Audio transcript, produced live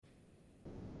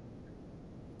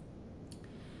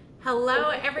Hello,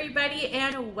 everybody,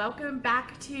 and welcome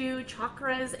back to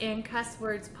Chakras and Cuss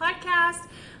Words podcast.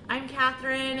 I'm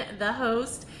Catherine, the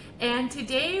host, and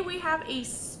today we have a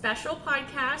special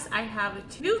podcast. I have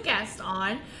two guests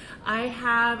on. I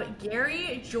have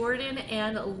Gary Jordan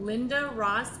and Linda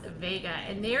Ross Vega,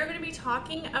 and they are going to be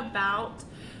talking about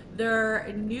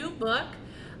their new book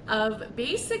of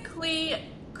basically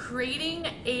creating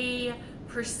a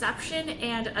perception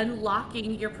and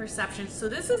unlocking your perception. So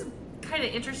this is kind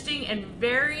of interesting and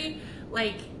very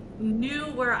new,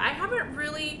 where I haven't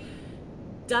really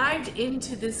dived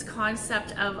into this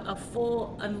concept of a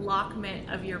full unlockment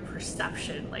of your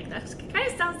perception. Like that kind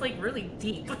of sounds like really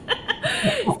deep.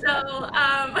 so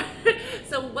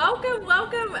so welcome.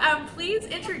 Please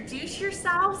introduce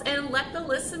yourselves and let the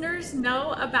listeners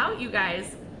know about you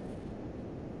guys.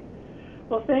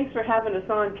 Well, thanks for having us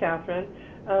on, Catherine.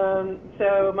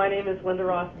 So my name is Linda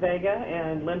Ross Vega,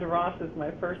 and Linda Ross is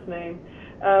my first name.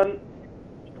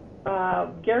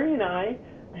 Gary and I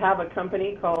have a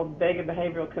company called Vega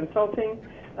Behavioral Consulting.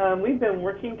 We've been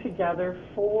working together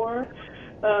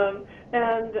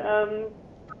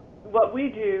what we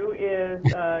do is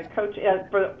coach.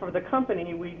 For the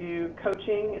company, we do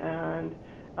coaching, and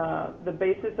the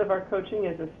basis of our coaching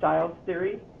is a styles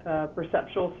theory,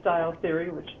 perceptual style theory,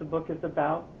 which the book is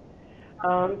about.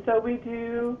 So we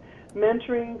do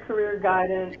mentoring, career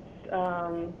guidance.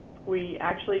 We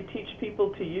actually teach people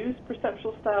to use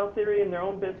perceptual style theory in their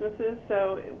own businesses.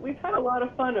 So we've had a lot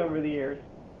of fun over the years.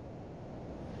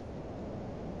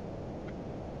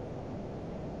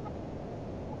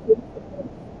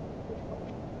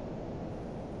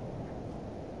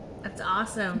 That's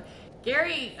awesome.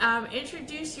 Gary,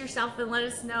 introduce yourself and let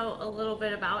us know a little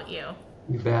bit about you.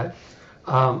 You bet.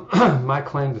 My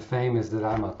claim to fame is that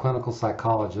I'm a clinical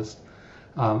psychologist,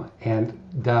 and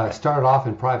started off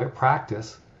in private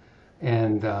practice,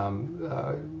 and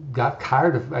got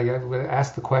tired of. I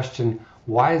asked the question,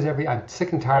 "Why is I'm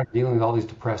sick and tired of dealing with all these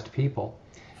depressed people?"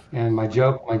 And my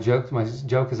joke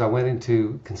is I went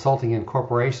into consulting in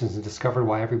corporations and discovered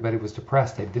why everybody was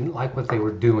depressed. They didn't like what they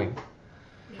were doing.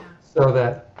 Yeah. So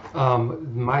that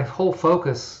my whole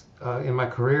focus in my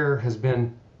career has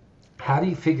been, how do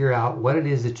you figure out what it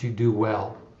is that you do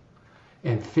well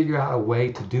and figure out a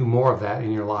way to do more of that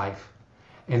in your life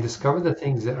and discover the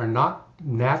things that are not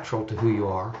natural to who you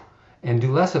are and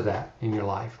do less of that in your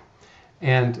life.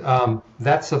 And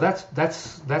that's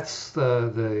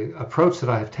the approach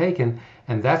that I have taken,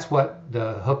 and that's what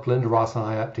hooked Linda Ross and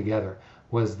I up together,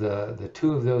 was the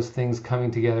two of those things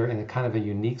coming together in a kind of a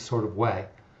unique sort of way.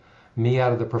 Me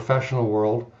out of the professional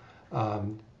world,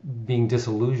 being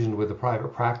disillusioned with the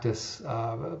private practice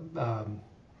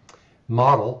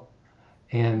model,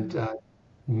 and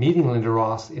meeting Linda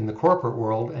Ross in the corporate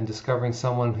world and discovering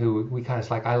someone who we kind of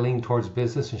like, I lean towards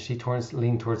business and she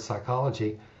leaned towards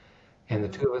psychology, and the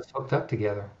two of us hooked up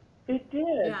together. It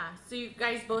did. Yeah. So you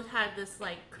guys both had this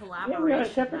collaboration. Yeah, we had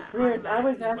separate careers. I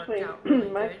was actually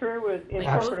my career was in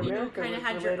corporate America, kind of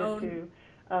had related your own to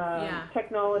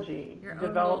technology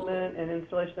development and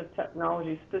installation of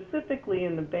technology, specifically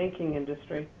in the banking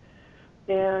industry.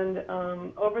 And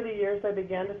over the years, I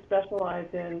began to specialize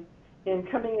in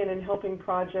coming in and helping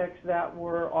projects that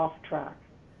were off track,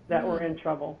 that were in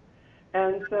trouble.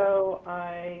 And so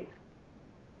I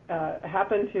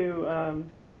happened to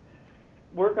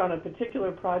work on a particular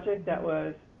project that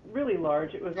was really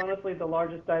large. It was honestly the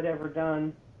largest I'd ever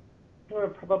done. There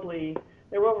were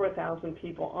over 1,000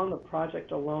 people on the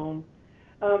project alone.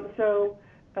 And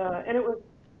it was,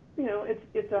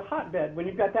 it's a hotbed when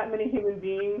you've got that many human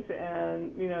beings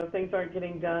and things aren't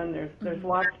getting done. There's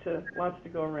lots to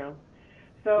go around.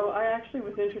 So I actually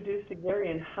was introduced to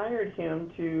Gary and hired him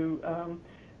to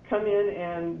come in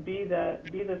and be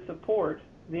the support,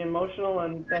 the emotional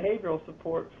and behavioral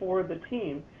support for the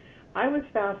team. I was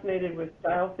fascinated with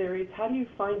style theories. How do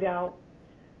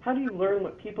you learn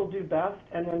what people do best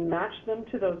and then match them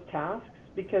to those tasks?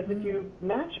 Because if you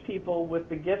match people with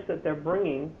the gifts that they're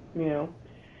bringing,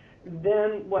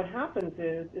 then what happens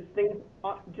is things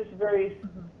just very,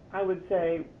 I would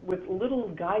say, with little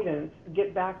guidance,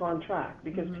 get back on track,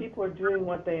 because people are doing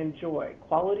what they enjoy.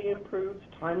 Quality improves,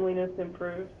 timeliness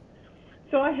improves.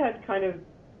 So I had kind of,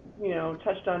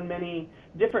 touched on many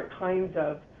different kinds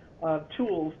of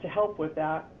tools to help with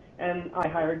that, and I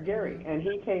hired Gary, and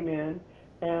he came in,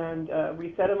 and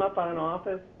we set him up in an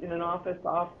office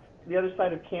off the other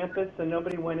side of campus, so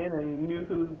nobody went in and knew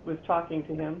who was talking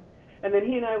to him. And then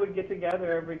he and I would get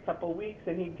together every couple of weeks,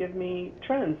 and he'd give me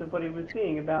trends of what he was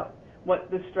seeing about what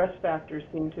the stress factors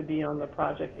seemed to be on the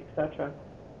project, etc.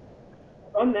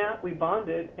 From that, we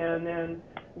bonded, and then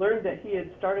learned that he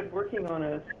had started working on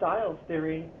a styles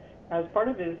theory as part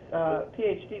of his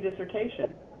PhD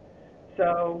dissertation.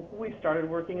 So we started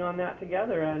working on that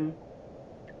together, and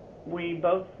we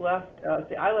both left.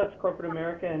 I left corporate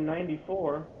America in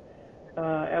 '94,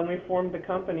 and we formed the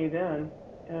company then.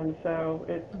 And so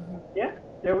yeah,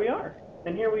 there we are,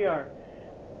 and here we are.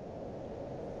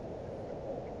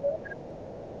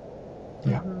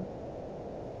 Yeah.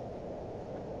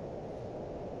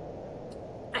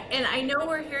 And I know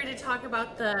we're here to talk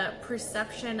about the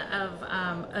perception of,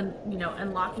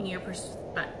 unlocking your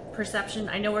perception.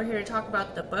 I know we're here to talk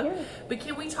about the book, but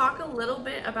can we talk a little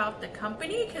bit about the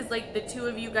company? Because like the two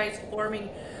of you guys forming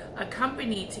a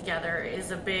company together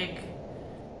is a big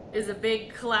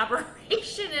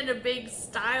collaboration and a big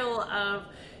style of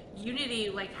unity.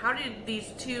 Like, how did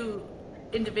these two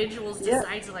individuals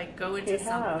decide to like go into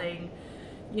something,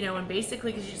 and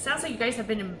basically, because it sounds like you guys have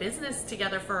been in business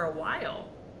together for a while.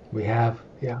 We have,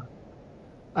 yeah.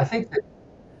 I think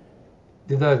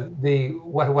that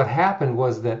what happened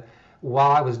was that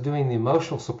while I was doing the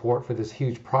emotional support for this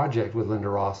huge project with Linda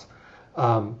Ross,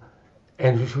 and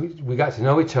we got to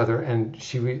know each other, and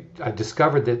I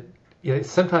discovered that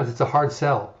sometimes it's a hard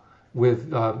sell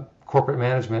with corporate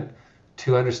management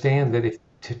to understand that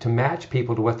to match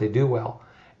people to what they do well.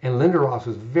 And Linda Ross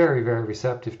was very, very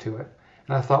receptive to it.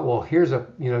 And I thought, well, here's I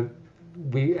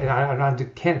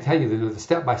can't tell you the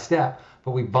step by step,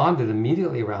 but we bonded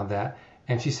immediately around that.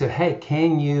 And she said, hey,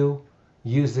 can you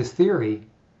use this theory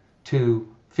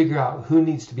to figure out who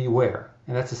needs to be where?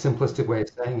 And that's a simplistic way of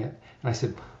saying it. And I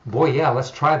said, boy, yeah,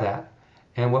 let's try that.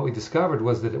 And what we discovered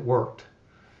was that it worked.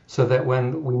 So that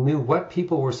when we knew what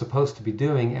people were supposed to be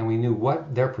doing and we knew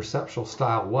what their perceptual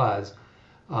style was,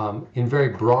 in very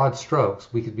broad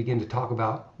strokes, we could begin to talk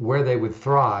about where they would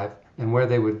thrive and where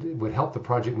they would help the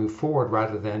project move forward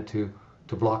rather than to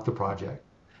block the project.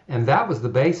 And that was the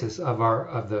basis of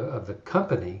the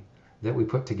company that we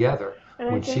put together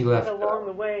when she left. Along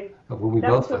the way, when we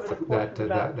both left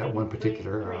that one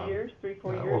particular 3 years,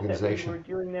 4 years organization. that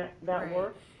we were doing that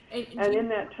work. And in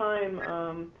that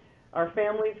time, our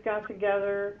families got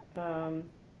together.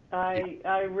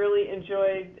 I really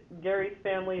enjoyed Gary's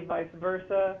family, vice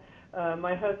versa.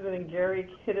 My husband and Gary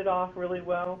hit it off really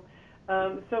well.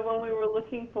 So when we were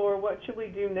looking for what should we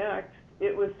do next,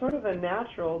 it was sort of a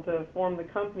natural to form the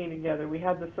company together. We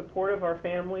had the support of our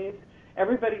families.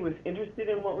 Everybody was interested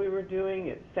in what we were doing.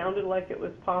 It sounded like it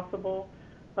was possible.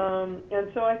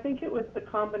 And so I think it was the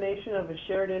combination of a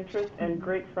shared interest and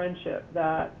great friendship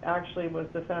that actually was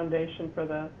the foundation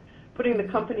for putting the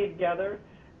company together.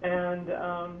 And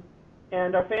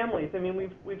our families. I mean,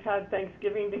 we've had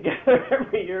Thanksgiving together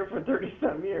every year for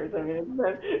 30-some years. I mean,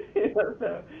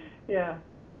 so yeah.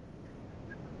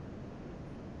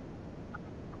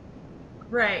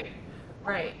 Right.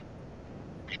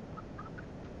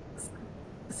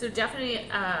 So definitely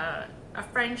a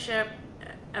friendship,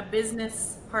 a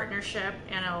business partnership,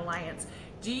 and an alliance.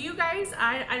 Do you guys?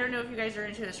 I don't know if you guys are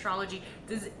into astrology.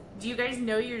 Do you guys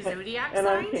know your zodiac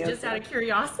signs? Just out of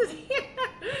curiosity.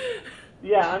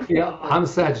 Yeah, I'm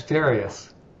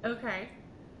Sagittarius. Okay.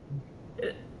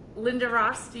 Linda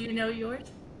Ross, do you know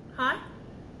yours? Huh?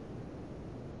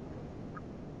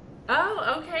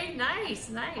 Oh, okay.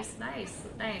 Nice.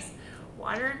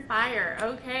 Water and fire.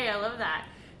 Okay, I love that.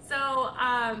 So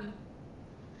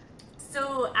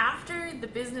after the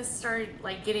business started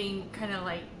like getting kind of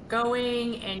like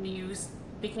going and you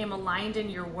became aligned in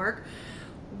your work,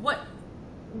 what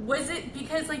was it?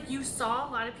 Because like you saw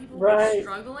a lot of people were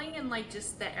struggling in like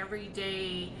just the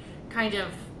everyday kind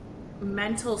of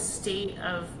mental state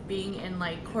of being in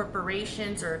like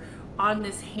corporations or on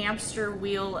this hamster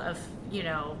wheel of,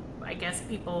 I guess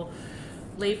people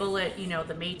label it,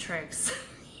 the matrix,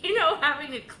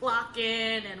 having to clock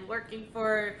in and working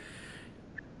for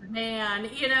man,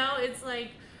 it's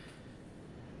like,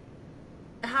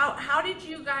 how did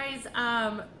you guys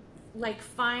like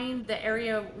find the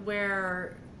area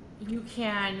where you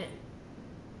can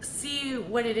see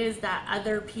what it is that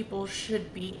other people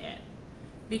should be in?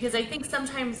 Because I think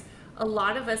sometimes a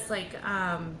lot of us like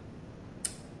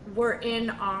we're in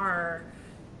our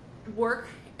work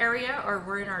area or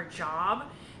we're in our job,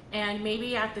 and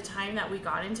maybe at the time that we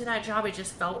got into that job it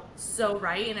just felt so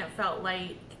right and it felt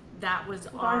like that was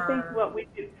our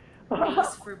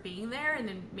base for being there, and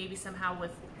then maybe somehow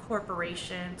with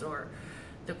corporations or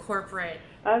the corporate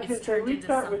it's turned into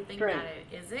something that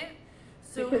it isn't.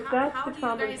 So because that's the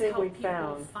common thing we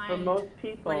found for most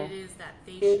people is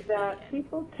that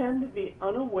people tend to be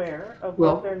unaware of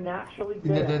what they're naturally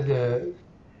good at.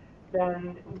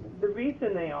 Then the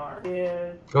reason they are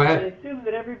is they assume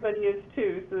that everybody is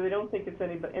too, so they don't think it's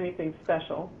anything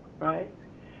special, right?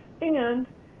 And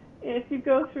if you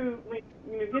go through,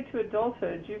 when you get to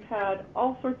adulthood, you've had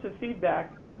all sorts of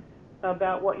feedback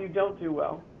about what you don't do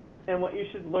well and what you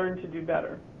should learn to do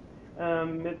better.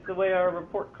 It's the way our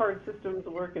report card systems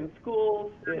work in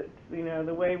schools. It's, you know,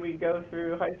 the way we go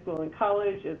through high school and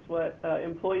college. It's what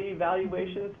employee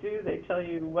evaluations do. They tell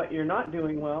you what you're not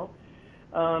doing well,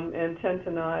 and tend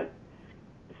to not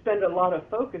spend a lot of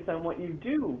focus on what you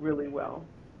do really well.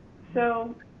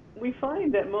 So we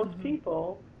find that most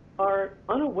people are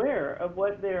unaware of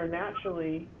what they're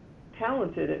naturally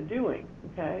talented at doing,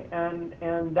 okay?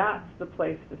 And that's the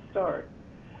place to start.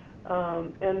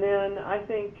 And then I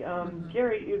think,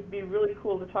 Gary, it would be really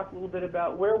cool to talk a little bit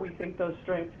about where we think those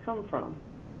strengths come from.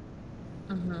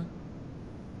 Mm-hmm.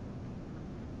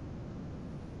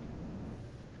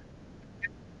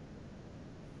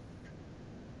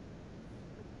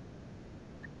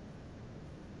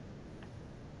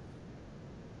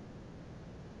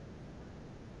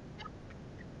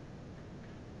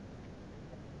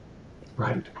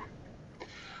 Right.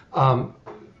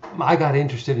 I got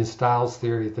interested in styles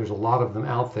theory. There's a lot of them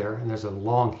out there, and there's a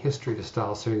long history to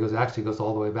styles theory. It goes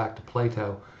all the way back to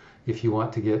Plato, if you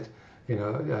want to get, you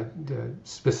know,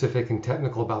 specific and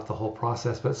technical about the whole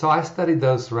process. But so I studied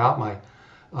those throughout my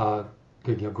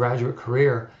graduate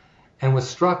career, and was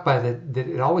struck by that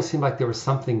it always seemed like there was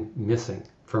something missing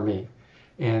for me.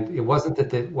 And it wasn't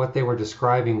that what they were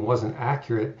describing wasn't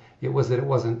accurate. It was that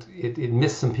it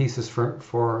missed some pieces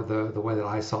for the way that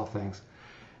I saw things.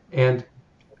 And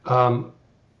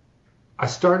I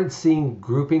started seeing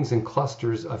groupings and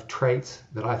clusters of traits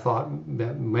that I thought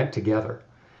went together.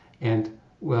 And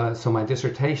so my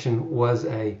dissertation was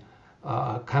a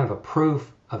kind of a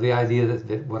proof of the idea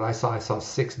that what I saw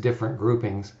 6 different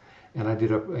groupings. And I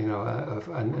did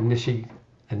an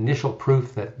initial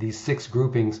proof that these 6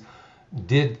 groupings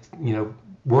did, you know,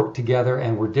 work together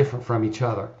and were different from each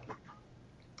other.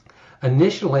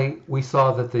 Initially, we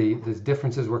saw that these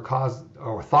differences were caused,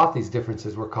 or thought these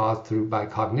differences were caused by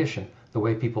cognition, the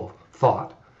way people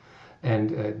thought, and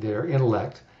their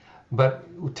intellect. But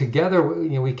together,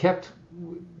 you know, we kept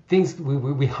things,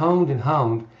 we honed,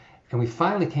 and we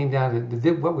finally came down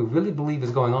to what we really believe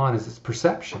is going on is it's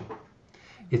perception.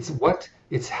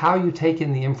 It's how you take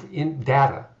in the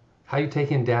data. How you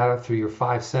take in data through your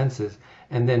 5 senses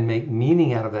and then make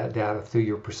meaning out of that data through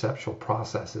your perceptual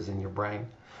processes in your brain,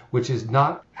 which is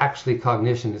not actually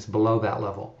cognition, it's below that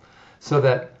level. So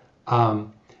that,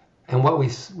 and what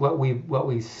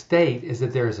we state is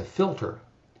that there is a filter.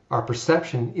 Our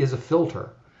perception is a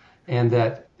filter, and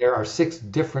that there are 6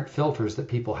 different filters that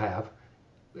people have,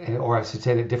 or I should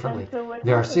say it differently. So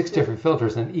there are 6 different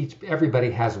filters, and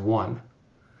everybody has one.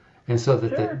 And so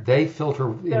that they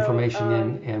filter information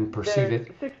in and perceive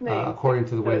it according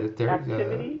to the way that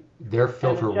their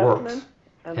filter works.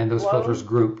 And those filters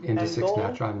group into 6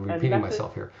 natural. I'm repeating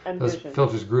myself here. Those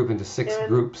filters group into 6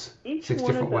 groups, 6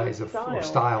 different ways of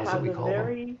styles that we call them.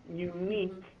 Very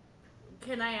unique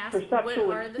Can I ask, perceptual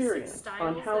what are the 6 experience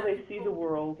styles on how they see the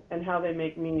world and how they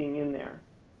make meaning in there.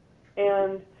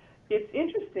 And it's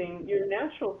interesting, your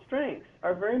natural strengths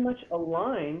are very much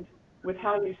aligned with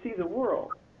how you see the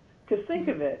world. Because think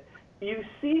of it, you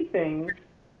see things,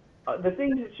 the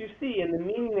things that you see and the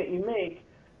meaning that you make,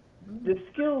 the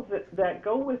skills that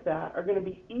go with that are going to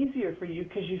be easier for you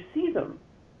because you see them.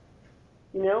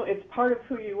 You know, it's part of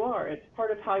who you are. It's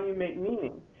part of how you make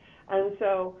meaning. And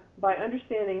so by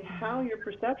understanding how your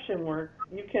perception works,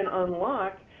 you can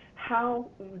unlock how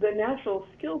the natural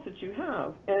skills that you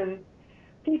have. And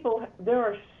there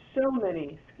are so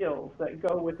many skills that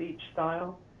go with each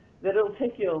style that it'll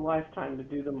take you a lifetime to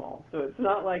do them all. So it's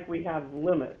not like we have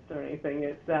limits or anything.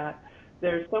 It's that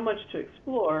there's so much to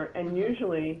explore, and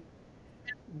usually,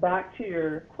 back to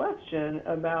your question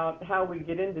about how we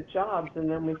get into jobs and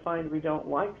then we find we don't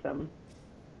like them,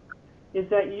 is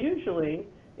that usually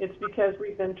it's because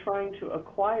we've been trying to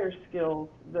acquire skills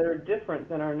that are different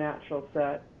than our natural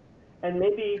set, and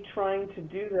maybe trying to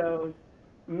do those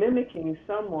mimicking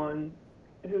someone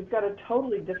who's got a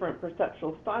totally different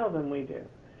perceptual style than we do.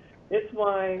 It's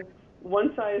why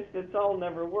one size fits all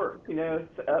never works. You know,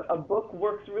 a book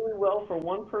works really well for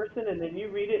one person, and then you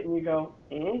read it and you go,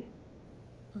 it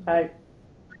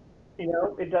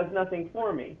does nothing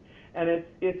for me. And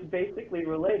it's basically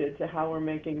related to how we're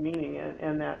making meaning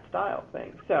and that style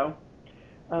thing. So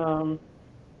I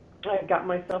got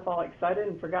myself all excited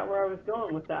and forgot where I was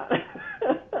going with that.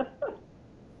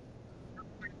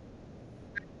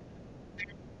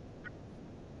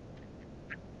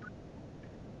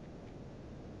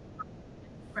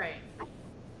 Right.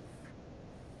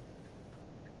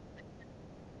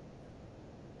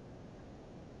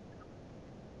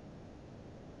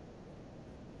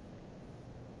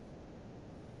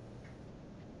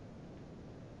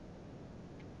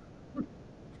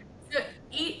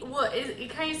 well, it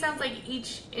kind of sounds like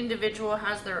each individual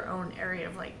has their own area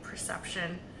of like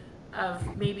perception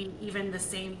of maybe even the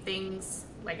same things.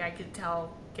 Like I could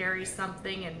tell Gary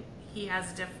something and he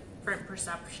has a different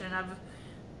perception of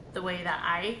the way that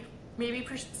I maybe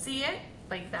see it,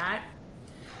 like that.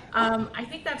 I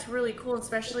think that's really cool,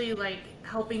 especially like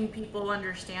helping people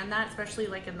understand that, especially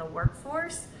like in the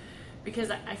workforce,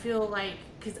 because I feel like,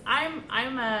 because I'm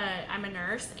a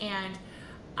nurse and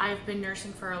I've been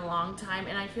nursing for a long time,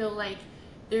 and I feel like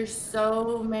there's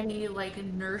so many like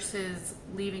nurses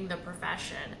leaving the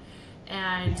profession,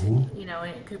 and you know,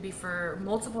 it could be for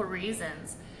multiple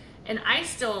reasons, and I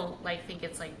still like think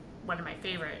it's like one of my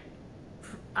favorite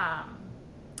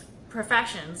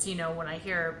professions. You know, when I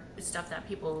hear stuff that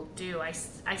people do, I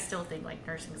still think like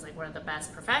nursing is like one of the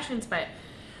best professions, but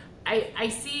I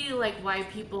see like why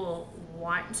people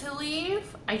want to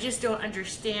leave. I just don't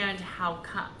understand how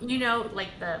you know,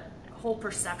 like the whole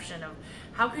perception of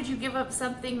how could you give up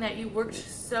something that you worked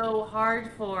so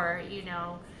hard for, you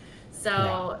know.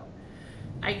 So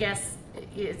I guess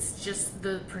it's just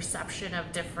the perception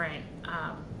of different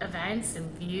events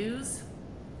and views.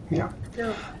 Yeah.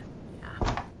 So,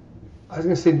 I was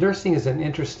going to say nursing is an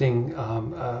interesting,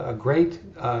 a great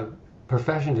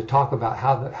profession to talk about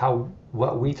how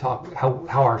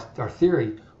our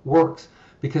theory works,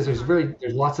 because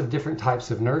there's lots of different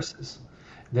types of nurses.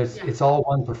 It's all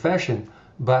one profession,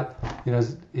 but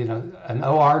you know an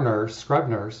OR nurse, scrub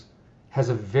nurse, has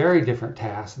a very different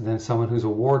task than someone who's a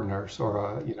ward nurse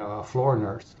or a floor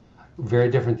nurse.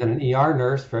 Very different than an ER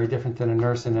nurse, very different than a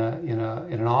nurse in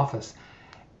an office.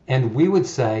 And we would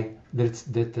say that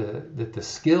the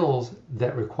skills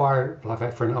that required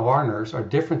for an OR nurse are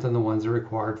different than the ones that are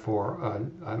required for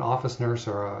an office nurse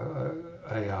or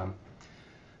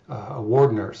a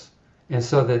ward nurse. And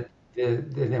so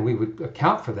and we would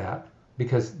account for that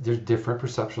because there's different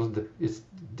perceptions. It's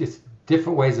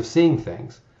different ways of seeing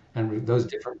things, and those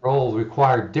different roles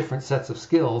require different sets of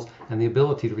skills and the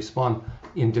ability to respond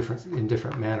in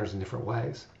different manners and different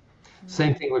ways.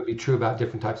 Same thing would be true about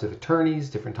different types of attorneys,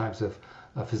 different types of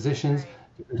physicians,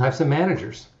 different types of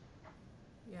managers.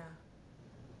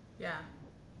 Yeah,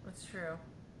 that's true.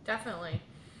 Definitely.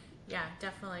 Yeah,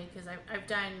 definitely, because I've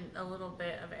done a little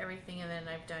bit of everything, and then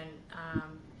I've done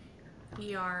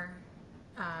ER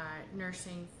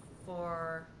nursing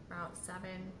for about 7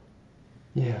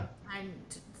 to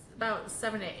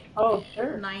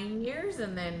 8, 9 years,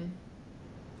 and then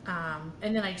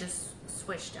I just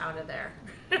switched out of there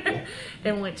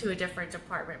and went to a different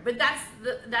department. But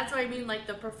that's what I mean. Like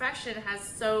the profession has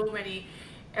so many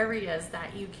areas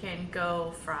that you can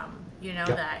go from. You know,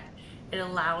 that it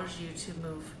allows you to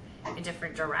move in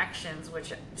different directions,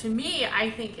 which to me I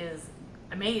think is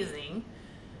amazing.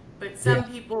 But some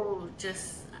people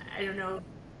just, I don't know,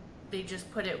 they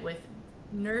just put it with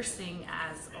nursing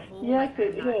as a whole. Yes, like,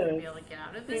 it I'm not gonna is. be able to get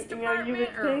out of this You department,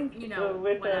 would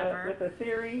think, whatever. with a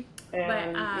theory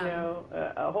and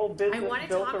a whole business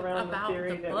built around the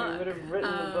theory that we would have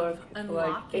written the book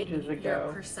like ages ago.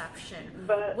 Your perception.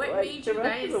 But what like made the you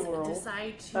rest guys of the world,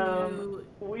 decide to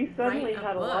we suddenly write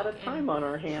had a lot of time on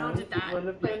our how hands did that when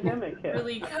the pandemic hit.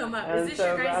 really come up? And Is this so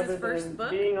your guys' rather first than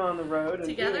book being on the road and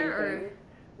together, doing things,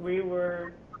 we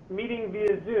were meeting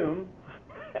via Zoom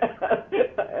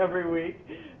every week,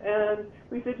 and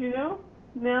we said,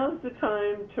 now's the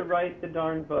time to write the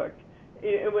darn book.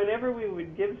 Whenever we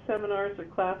would give seminars or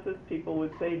classes, people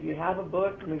would say, do you have a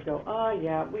book? And we'd go,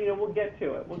 yeah, we'll get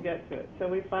to it. So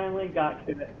we finally got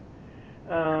to it,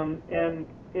 and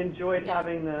enjoyed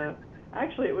having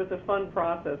actually it was a fun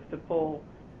process to pull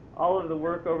all of the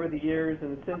work over the years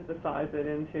and synthesize it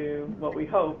into what we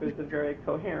hope is a very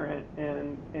coherent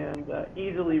and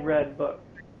easily read book.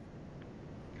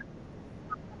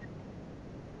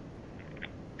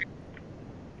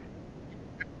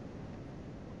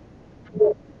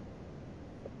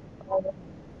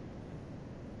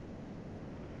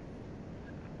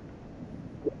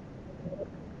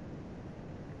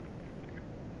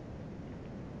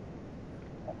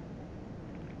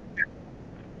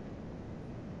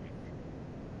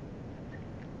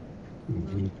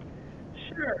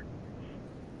 Sure.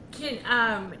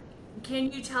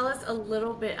 Can you tell us a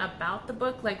little bit about the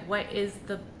book? Like, what is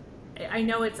I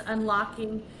know it's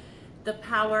unlocking the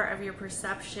power of your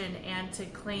perception and to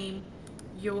claim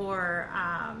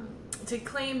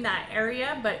that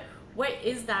area, but what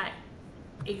is that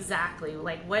exactly?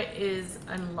 Like, what is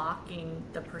unlocking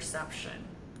the perception?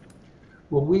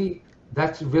 Well,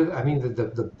 that's really, I mean,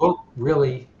 the book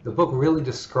really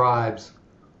describes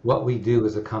what we do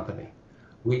as a company.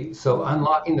 So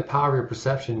unlocking the power of your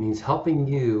perception means helping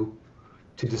you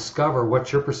to discover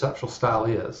what your perceptual style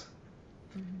is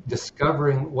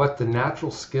discovering what the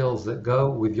natural skills that go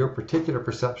with your particular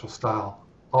perceptual style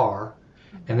are,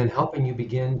 and then helping you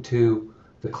begin to,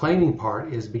 the claiming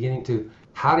part is beginning to,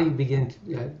 how do you begin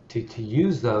to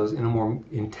use those in a more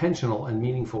intentional and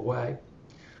meaningful way?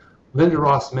 Linda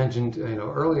Ross mentioned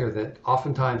earlier that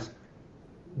oftentimes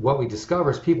what we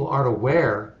discover is people aren't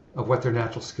aware of what their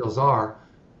natural skills are,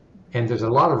 and there's a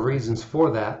lot of reasons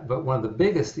for that, but one of the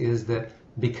biggest is that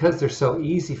because they're so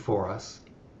easy for us,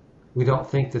 we don't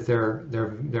think that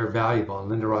they're valuable. And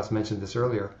Linda Ross mentioned this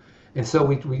earlier. And so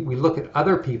we look at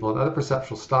other people and other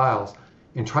perceptual styles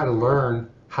and try to learn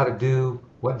how to do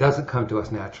what doesn't come to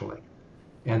us naturally.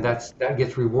 And that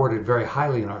gets rewarded very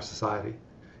highly in our society.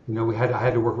 I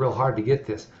had to work real hard to get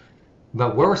this.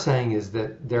 But what we're saying is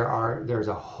that there's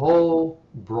a whole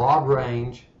broad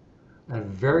range and a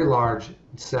very large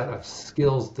set of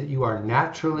skills that you are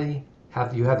naturally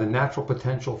have the natural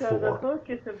potential so for. The book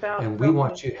is about and we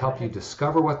want to help you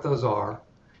discover what those are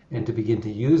and to begin to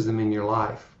use them in your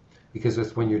life. Because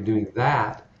it's when you're doing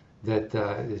that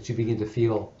you begin to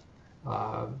feel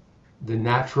the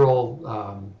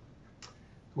natural,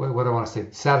 what do I want to say,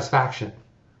 satisfaction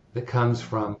that comes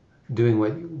from doing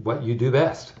what you do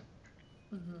best.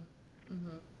 Mm-hmm.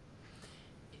 Mm-hmm.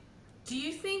 Do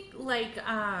you think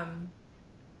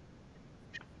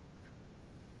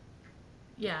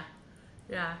yeah.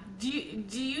 Do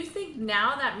you think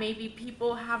now that maybe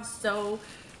people have so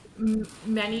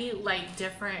many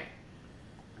different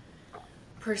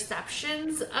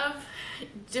perceptions of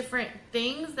different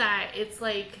things that it's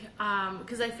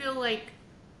because I feel like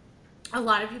a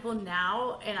lot of people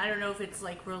now, and I don't know if it's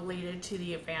related to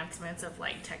the advancements of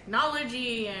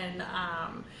technology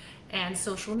and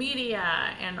social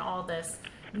media and all this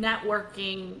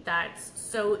networking that's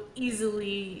so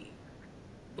easily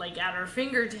at our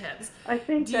fingertips. I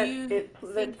think it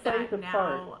plays a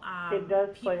part. It does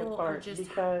play a part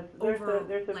because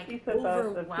there's a piece of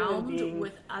us of human beings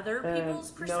with other people's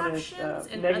perceptions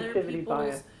and negativity other people's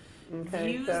bias.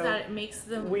 views that it makes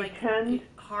them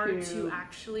hard to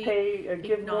actually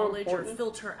acknowledge or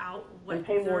filter out what and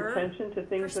pay more attention to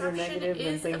things that are negative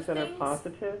than things that are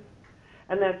positive.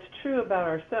 And that's true about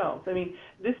ourselves. I mean,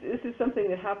 this is something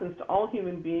that happens to all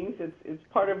human beings. It's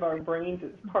part of our brains.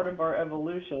 It's part of our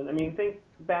evolution. I mean, think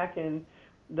back in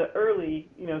the early,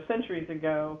 centuries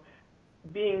ago,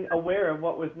 being aware of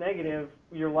what was negative,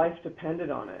 your life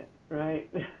depended on it,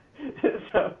 right?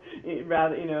 So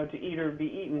rather, to eat or be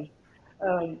eaten.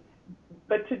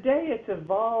 But today it's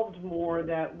evolved more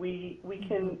that we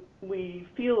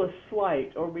feel a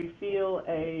slight or we feel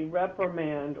a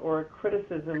reprimand or a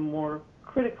criticism more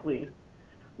critically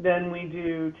than we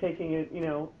do taking it,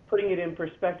 putting it in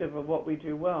perspective of what we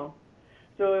do well.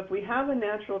 So if we have a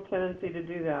natural tendency to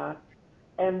do that,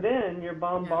 and then you're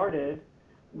bombarded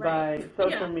by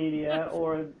social media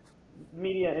or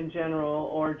media in general,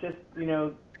 or just,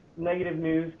 negative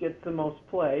news gets the most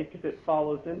play because it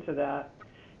follows into that,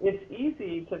 it's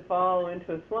easy to fall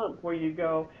into a slump where you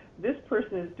go, this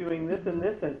person is doing this and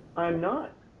this, and I'm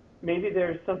not. Maybe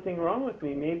there's something wrong with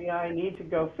me. Maybe I need to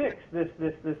go fix this,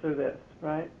 or this,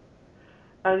 right?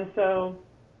 And so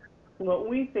what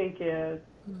we think is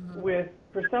with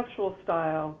perceptual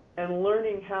style and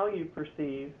learning how you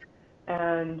perceive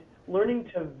and learning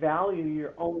to value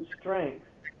your own strengths,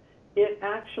 it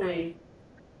actually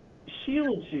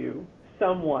shields you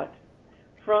somewhat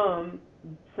from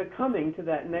succumbing to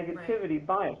that negativity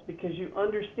bias, because you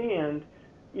understand,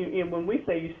 when we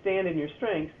say you stand in your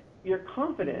strengths, you're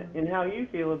confident in how you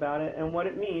feel about it and what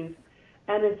it means,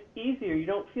 and it's easier. You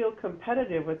don't feel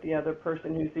competitive with the other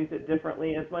person who sees it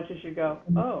differently as much as you go,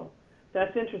 oh,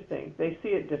 that's interesting. They see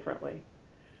it differently.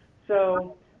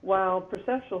 So while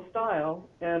perceptual style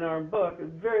and our book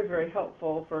is very, very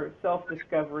helpful for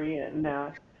self-discovery and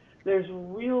that, there's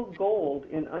real gold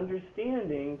in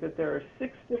understanding that there are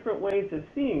 6 different ways of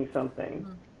seeing something.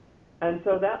 And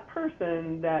so that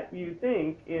person that you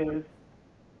think is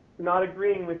not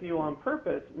agreeing with you on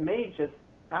purpose may just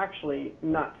actually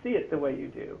not see it the way you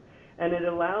do. And it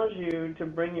allows you to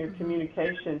bring your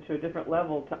communication to a different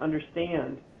level to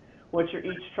understand what you're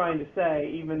each trying to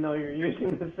say, even though you're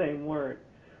using the same word.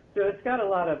 So it's got a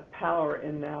lot of power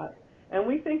in that. And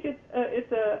we think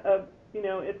it's a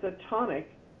tonic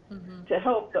to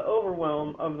help the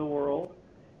overwhelm of the world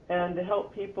and to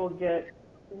help people get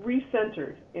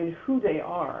recentered in who they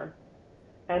are,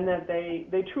 and that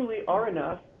they truly are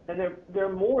enough, and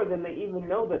they're more than they even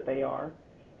know that they are,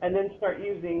 and then start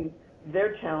using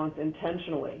their talents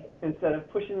intentionally instead of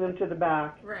pushing them to the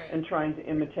back and trying to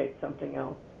imitate something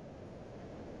else.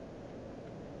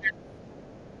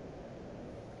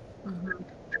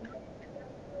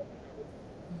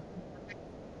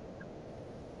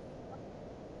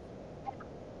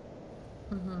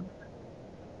 Mm-hmm.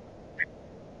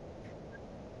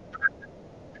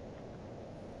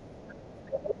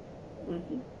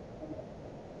 Mm-hmm.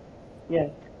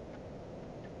 Yes.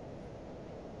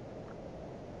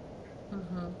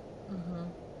 Mm-hmm. Mm-hmm.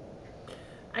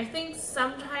 I think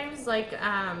sometimes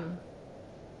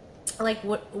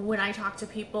when I talk to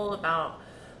people about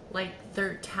like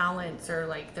their talents or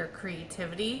like their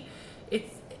creativity,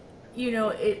 it's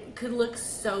it could look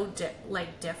so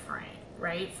different,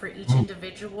 right, for each Mm,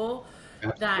 individual,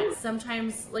 that absolutely.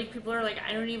 sometimes like people are like,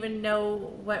 I don't even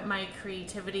know what my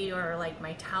creativity or like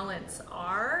my talents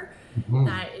are, Mhm.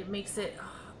 that it makes it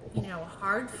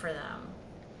hard for them.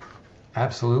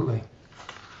 Absolutely.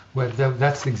 Well,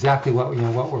 that's exactly what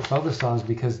what we're focused on is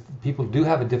because people do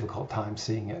have a difficult time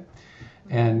seeing it,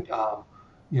 and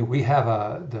we have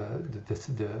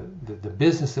the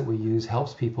business that we use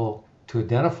helps people to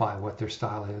identify what their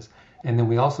style is, and then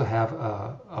we also have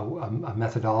a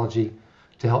methodology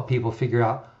to help people figure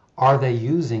out, are they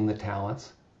using the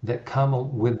talents that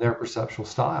come with their perceptual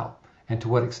style, and to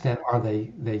what extent are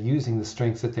they using the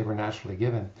strengths that they were naturally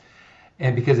given.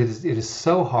 And because it is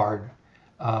so hard,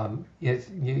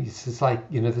 it's just like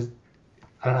I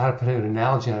don't know how to put an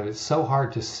analogy on it. It's so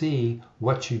hard to see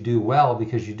what you do well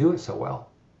because you do it so well,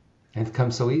 and it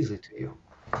comes so easily to you.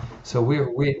 So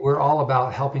we're all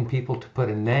about helping people to put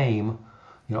a name,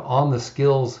 on the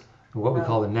skills, what we Yeah.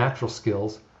 call the natural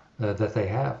skills that they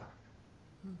have.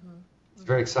 It's Mm-hmm.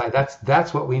 very exciting.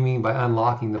 That's what we mean by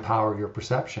unlocking the power of your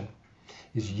perception,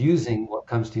 is using what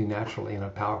comes to you naturally in a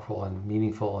powerful and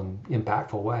meaningful and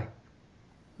impactful way.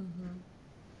 Mm-hmm.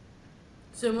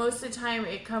 So most of the time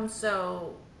it comes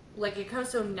so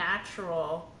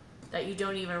natural that you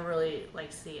don't even really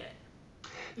like see it.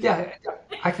 Yeah,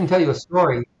 I can tell you a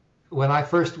story. When I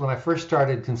first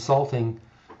started consulting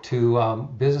to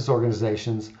business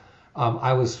organizations,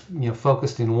 I was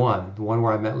focused in the one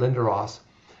where I met Linda Ross,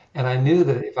 and I knew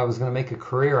that if I was going to make a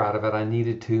career out of it, I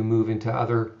needed to move into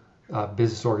other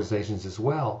business organizations as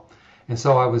well. And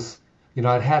so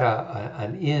I'd had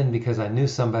an in because I knew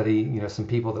somebody, some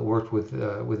people that worked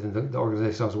within the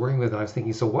organization I was working with, and I was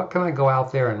thinking, so what can I go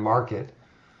out there and market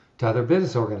to other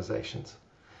business organizations?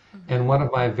 And Mm-hmm. one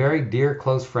of my very dear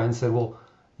close friends said, well,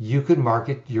 you could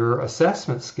market your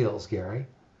assessment skills, Gary.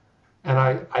 And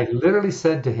I literally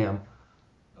said to him,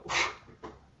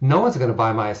 no one's going to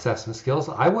buy my assessment skills.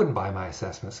 I wouldn't buy my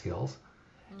assessment skills.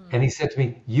 And he said to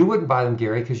me, you wouldn't buy them,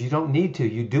 Gary, because you don't need to.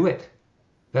 You do it.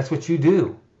 That's what you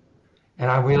do.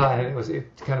 And I realized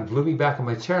it kind of blew me back in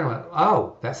my chair and I went,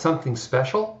 oh, that's something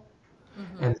special.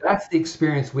 Mm-hmm. And that's the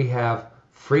experience we have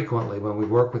frequently when we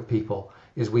work with people,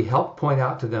 is we help point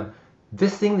out to them,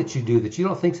 this thing that you do that you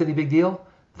don't think is any big deal,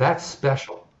 that's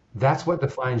special. That's what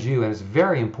defines you, and it's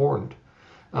very important.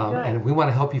 It does. And we want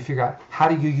to help you figure out, how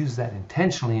do you use that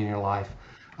intentionally in your life?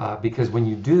 Because when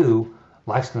you do,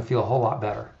 life's going to feel a whole lot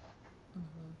better.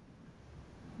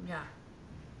 Yeah,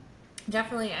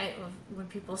 definitely. When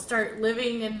people start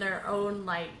living in their own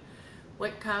like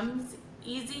what comes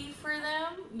easy for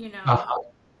them, Uh-huh.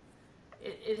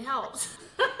 it helps.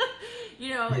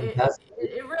 It does.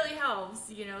 It really helps.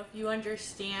 If you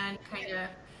understand kind of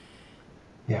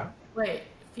Yeah. what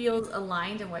feels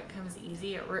aligned and what comes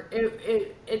easy,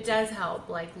 it does help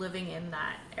like living in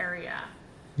that area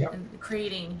Yeah. and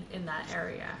creating in that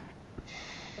area.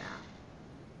 Yeah.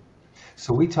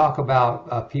 So we talk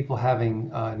about people having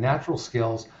natural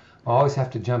skills. I always have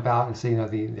to jump out and say,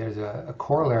 there's a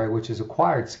corollary, which is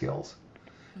acquired skills.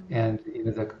 Mm-hmm. And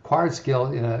the acquired skill,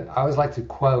 I always like to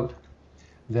quote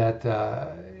that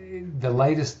the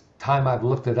latest time I've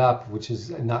looked it up, which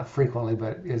is not frequently,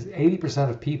 but is 80%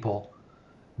 of people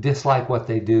dislike what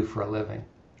they do for a living.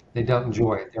 They don't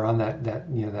enjoy it. They're on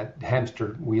that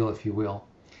hamster wheel, if you will.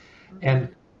 Mm-hmm.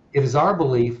 And it is our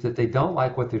belief that they don't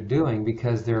like what they're doing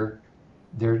because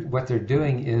what they're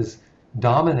doing is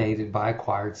dominated by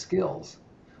acquired skills.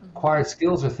 Mm-hmm. Acquired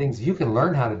skills are things you can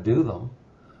learn how to do them,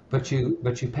 but you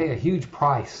pay a huge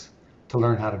price to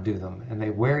learn how to do them, and they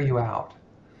wear you out.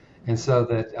 And so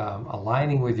that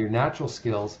aligning with your natural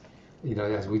skills,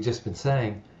 as we've just been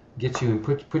saying, gets you and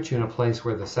put you in a place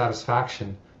where the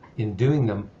satisfaction in doing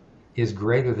them is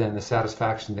greater than the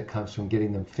satisfaction that comes from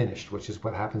getting them finished, which is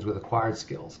what happens with acquired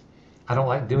skills. I don't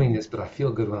like doing this, but I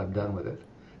feel good when I'm done with it,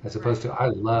 as opposed Right. to I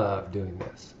love doing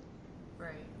this.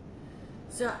 Right.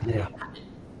 So, Yeah.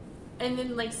 and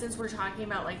then like since we're talking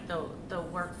about like the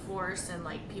workforce and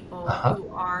like people Uh-huh. who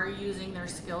are using their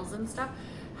skills and stuff,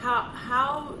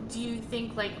 how do you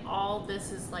think like all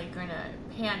this is like going to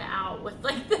pan out with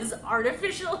like this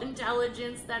artificial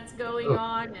intelligence that's going Oh,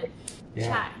 on and yeah.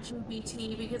 chat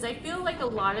GPT? Because I feel like a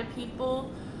lot of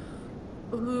people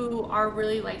who are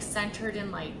really like centered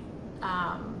in like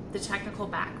the technical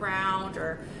background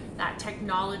or that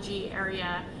technology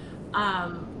area,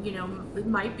 you know,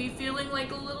 might be feeling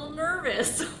like a little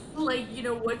nervous, like, you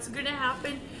know, what's going to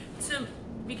happen to,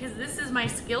 because this is my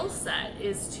skill set,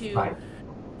 is to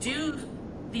do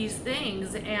these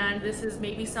things, and this is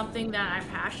maybe something that I'm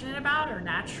passionate about or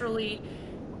naturally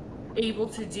able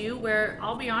to do, where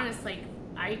I'll be honest, like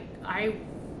I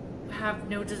have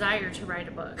no desire to write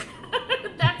a book.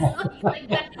 That's like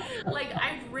that. Like,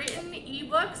 I've written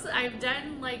ebooks, I've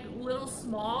done like little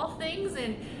small things,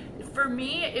 and for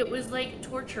me it was like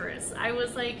torturous. I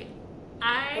was like,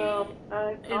 I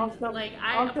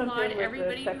applaud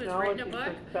everybody who has written a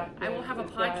book. I will have a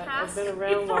podcast. I've been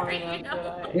around long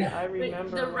enough that I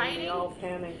remember the writing, when we all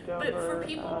panicked over but for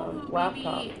people who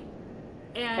laptops. maybe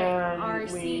and are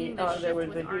seeing the shift there was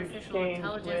with a huge artificial change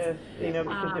intelligence, with, you know,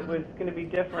 because it was going to be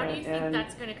different, how do you think and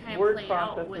that's going to kind of word play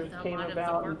out with processors a came lot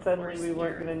about, of the and suddenly workforce we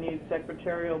weren't here going to need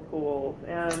secretarial pools,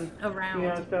 and around? you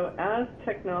know, so as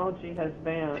technology has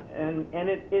advanced, and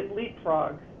it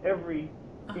leapfrogs every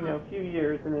you know few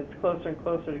years, and it's closer and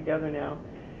closer together now.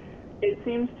 It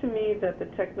seems to me that the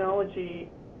technology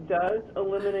does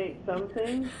eliminate some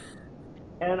things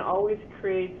and always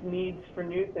creates needs for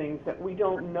new things that we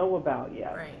don't know about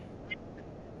yet. Right.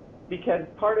 Because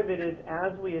part of it is,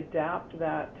 as we adapt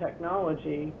that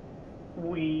technology,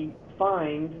 we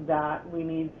find that we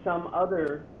need some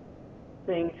other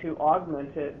thing to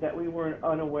augment it that we weren't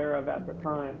unaware of at the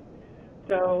time.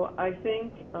 So I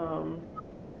think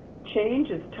change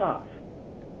is tough.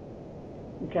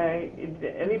 Okay?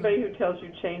 Anybody who tells you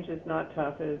change is not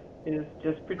tough is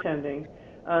just pretending.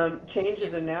 Change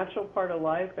is a natural part of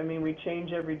life. I mean, we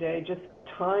change every day. Just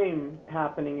time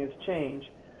happening is change.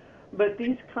 But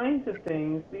these kinds of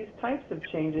things, these types of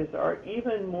changes are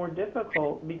even more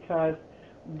difficult because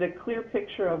the clear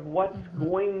picture of what's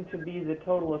going to be the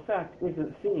total effect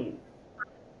isn't seen.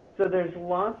 So there's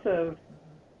lots of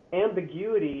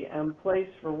ambiguity and place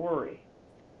for worry,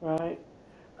 right?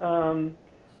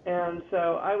 And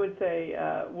so I would say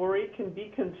worry can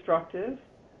be constructive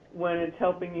when it's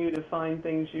helping you to find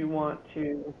things you want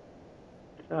to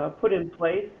put in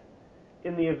place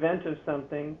in the event of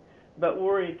something. But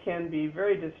worry can be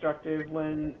very destructive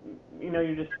when, you know,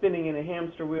 you're just spinning in a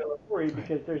hamster wheel of worry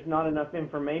because there's not enough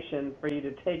information for you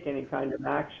to take any kind of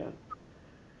action.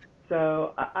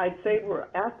 So I'd say we're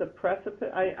at the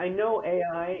precipice. I know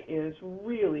AI is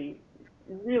really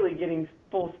getting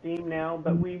full steam now,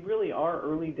 but we really are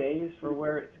early days for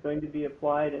where it's going to be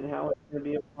applied and how it's going to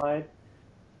be applied.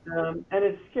 And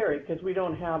it's scary because we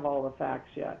don't have all the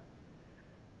facts yet.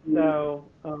 So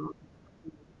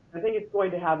I think it's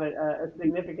going to have a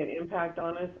significant impact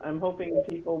on us. I'm hoping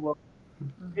people will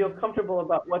feel comfortable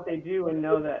about what they do and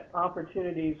know that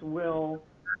opportunities will,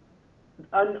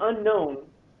 unknown,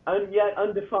 yet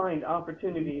undefined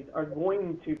opportunities are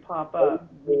going to pop up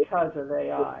because of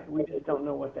AI. We just don't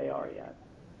know what they are yet.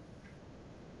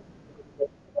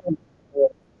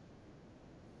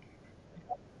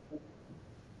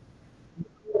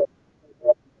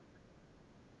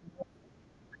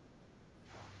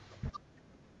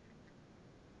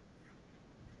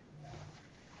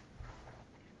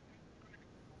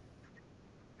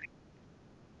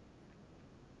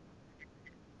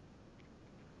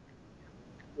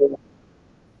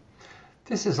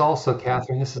 This is also,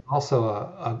 Catherine, this is also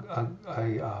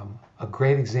a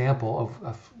great example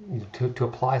of you know, to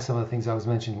apply some of the things I was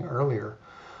mentioning earlier,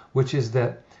 which is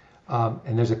that,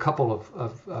 and there's a couple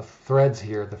of threads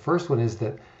here. The first one is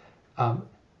that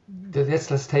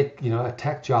let's take, you know, a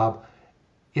tech job.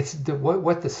 It's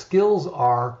what the skills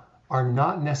are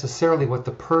not necessarily what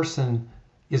the person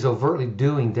is overtly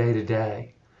doing day to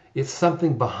day. It's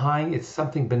something behind, it's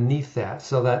something beneath that.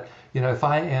 So that, you know, if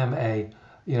I am a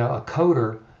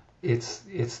coder, it's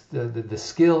the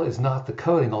skill is not the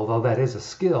coding, although that is a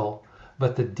skill,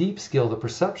 but the deep skill, the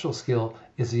perceptual skill,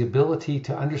 is the ability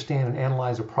to understand and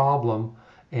analyze a problem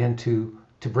and to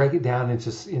break it down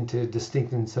into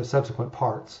distinct and subsequent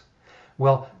parts.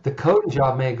 Well, the coding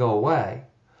job may go away,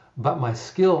 but my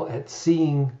skill at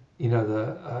seeing, you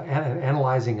know,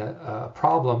 analyzing a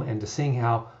problem and to seeing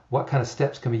what kind of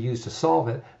steps can be used to solve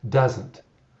it doesn't.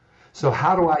 So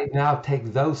how do I now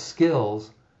take those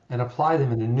skills and apply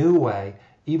them in a new way,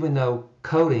 even though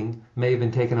coding may have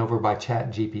been taken over by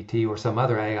ChatGPT or some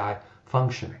other AI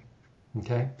function?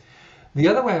 Okay. The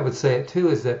other way I would say it too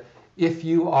is that if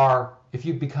you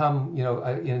become, you know,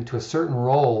 into a certain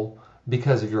role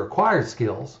because of your acquired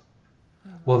skills,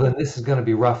 well, then this is going to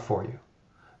be rough for you,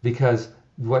 because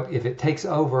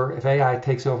if AI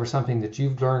takes over something that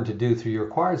you've learned to do through your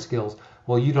acquired skills,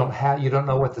 Well, you don't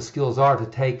know what the skills are to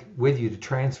take with you to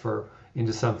transfer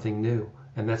into something new,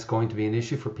 and that's going to be an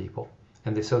issue for people.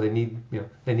 And they need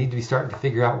they need to be starting to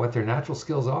figure out what their natural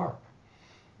skills are.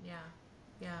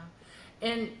 Yeah.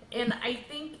 And I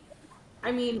think,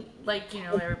 I mean, like,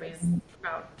 everybody's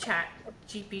about Chat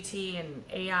GPT and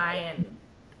AI and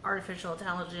artificial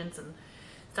intelligence and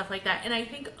stuff like that. And I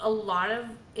think a lot of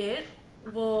it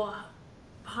will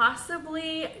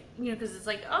possibly, because it's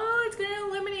like, oh, it's going to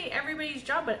eliminate everybody's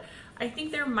job. But I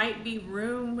think there might be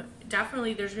room,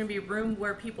 definitely there's going to be room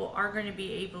where people are going to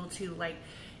be able to, like,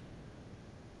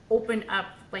 open up,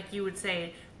 like you would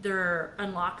say,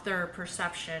 unlock their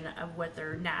perception of what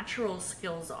their natural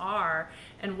skills are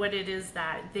and what it is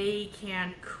that they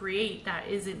can create that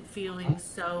isn't feeling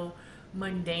so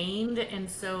mundane and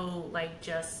so, like,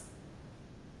 just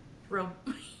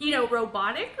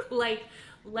robotic. Like,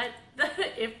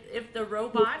 if the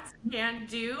robots can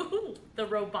do the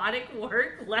robotic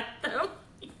work, let them.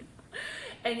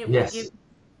 And it Yes. will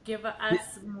give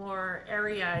us more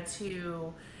area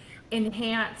to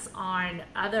enhance on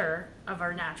other of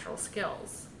our natural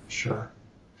skills. Sure.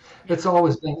 It's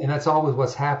always been, and that's always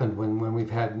what's happened when we've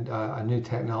had a new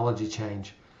technology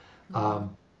change.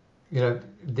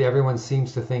 Everyone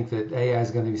seems to think that AI is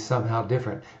going to be somehow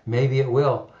different. Maybe it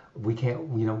will. We can't,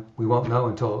 we won't know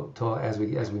until as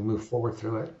we move forward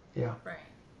through it. Yeah. Right.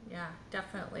 Yeah,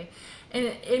 definitely. And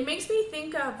it makes me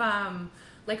think of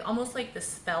like almost like the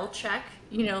spell check,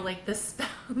 like the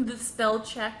spell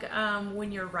check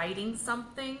when you're writing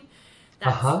something.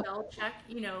 That spell check,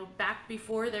 back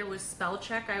before there was spell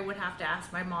check, I would have to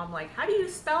ask my mom, like, how do you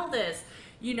spell this?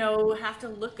 Have to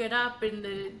look it up in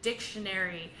the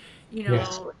dictionary,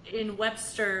 Yes. in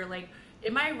Webster, like,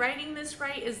 am I writing this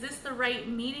right? Is this the right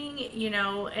meaning?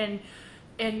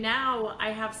 And now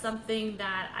I have something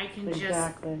that I can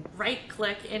Exactly. just right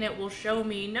click and it will show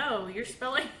me, no, you're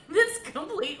spelling this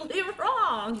completely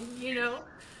wrong,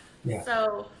 Yeah.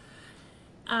 So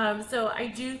I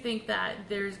do think that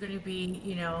there's going to be,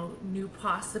 new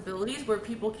possibilities where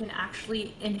people can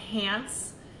actually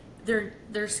enhance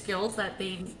their skills that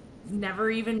they never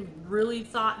even really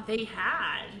thought they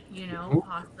had,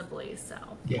 possibly. So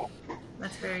Yeah.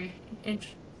 that's very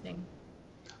interesting.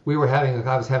 I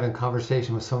was having a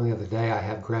conversation with someone the other day. I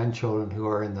have grandchildren who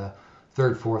are in the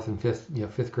third, fourth, and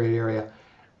fifth grade area,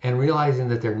 and realizing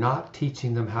that they're not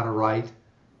teaching them how to write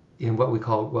in what we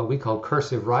call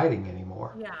cursive writing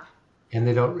anymore. Yeah. And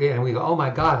they don't, and we go, oh my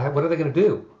God, what are they going to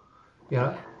do?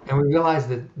 Yeah. And we realize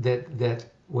that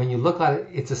when you look at it,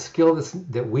 it's a skill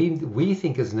that we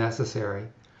think is necessary,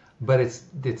 but it's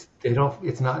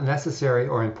not necessary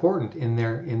or important in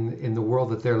the world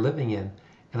that they're living in.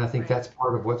 And I think that's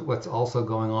part of what's also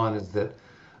going on is that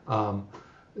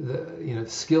the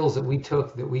skills that we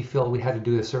took that we feel we had to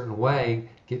do a certain way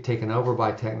get taken over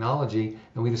by technology,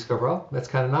 and we discover, oh, that's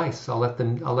kind of nice.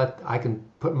 I can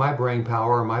put my brain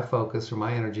power or my focus or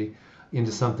my energy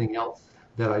into something else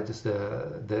that I just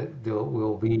that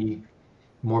will be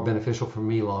more beneficial for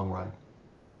me long run.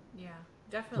 Yeah,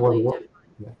 definitely.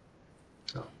 Yeah.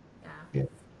 So. Yeah.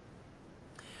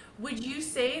 Would you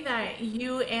say that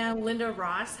you and Linda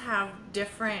Ross have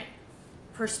different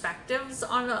perspectives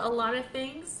on a lot of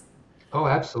things? Oh,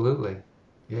 absolutely.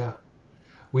 Yeah.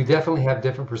 We definitely have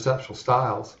different perceptual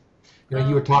styles.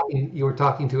 You were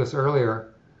talking to us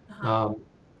earlier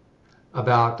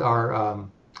about our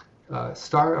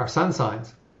sun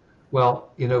signs.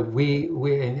 Well,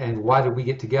 and why did we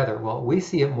get together? Well, we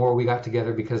see it more. We got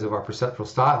together because of our perceptual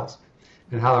styles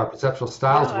and how our perceptual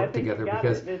styles work together.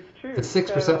 Because the six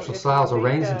perceptual styles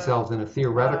arrange themselves in a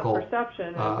theoretical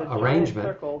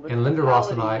arrangement, and Linda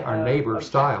Ross and I are neighbor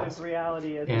styles,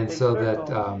 and so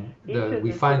that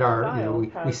we find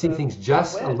we see things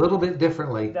just a little bit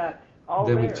differently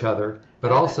than each other,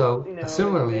 but also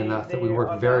similarly enough that we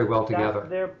work very well together.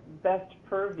 Their best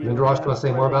purview. Linda Ross, do you want to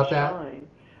say more about that?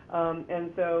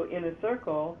 And so in a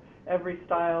circle, every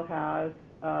style has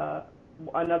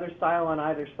another style on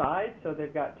either side, so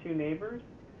they've got two neighbors.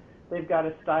 They've got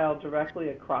a style directly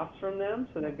across from them,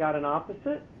 so they've got an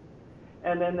opposite.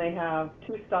 And then they have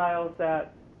two styles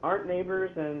that aren't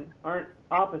neighbors and aren't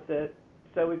opposite,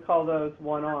 so we call those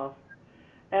one-off.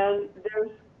 And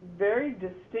there's very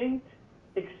distinct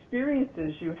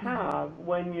experiences you have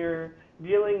when you're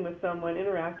dealing with someone,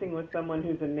 interacting with someone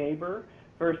who's a neighbor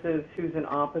versus who's an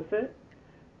opposite,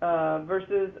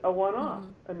 versus a one-off.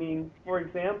 I mean, for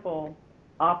example,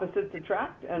 opposites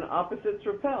attract and opposites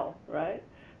repel, right?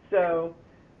 So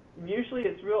usually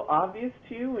it's real obvious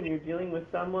to you when you're dealing with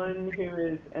someone who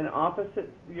is an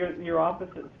opposite, your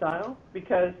opposite style,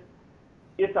 because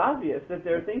it's obvious that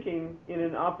they're thinking in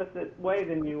an opposite way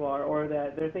than you are, or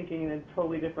that they're thinking in a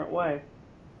totally different way.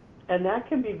 And that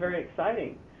can be very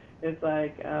exciting. It's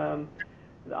like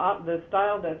the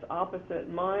style that's opposite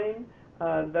mine,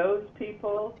 those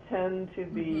people tend to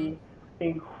be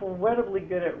incredibly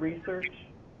good at research,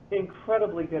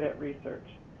 incredibly good at research.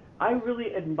 I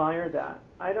really admire that.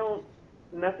 I don't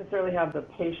necessarily have the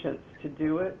patience to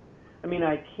do it. I mean,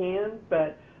 I can,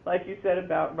 but like you said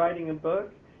about writing a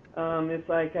book, it's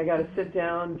like I got to sit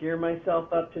down, gear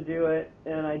myself up to do it,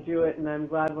 and I do it, and I'm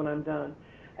glad when I'm done.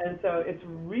 And so it's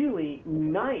really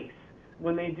nice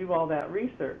when they do all that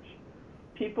research.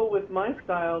 People with my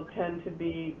style tend to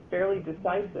be fairly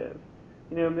decisive.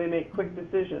 You know, they make quick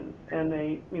decisions, and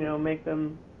they, you know, make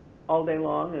them all day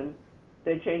long, and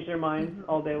they change their minds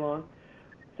all day long.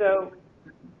 So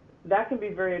that can be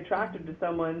very attractive to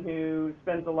someone who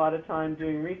spends a lot of time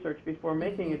doing research before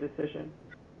making a decision.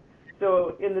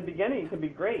 So in the beginning, it can be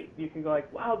great. You can go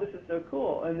like, wow, this is so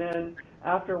cool. And then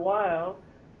after a while,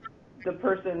 the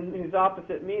person who's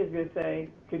opposite me is going to say,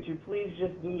 could you please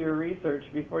just do your research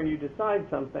before you decide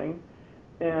something?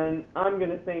 And I'm going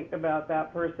to think about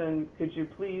that person, could you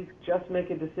please just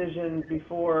make a decision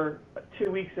before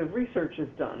 2 weeks of research is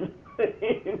done?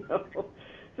 You know?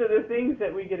 So the things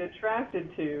that we get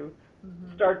attracted to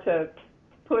start to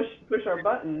push our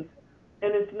buttons.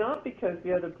 And it's not because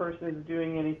the other person is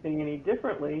doing anything any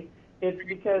differently. It's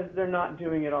because they're not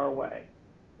doing it our way,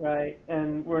 right?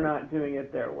 And we're not doing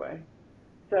it their way.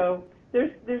 So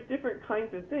there's different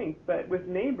kinds of things. But with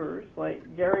neighbors,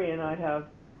 like Gary and I have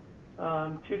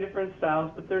two different styles,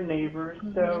 but they're neighbors.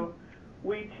 So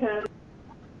we tend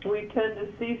to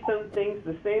see some things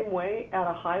the same way at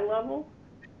a high level.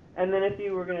 And then if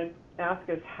you were going to ask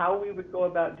us how we would go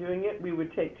about doing it, we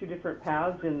would take two different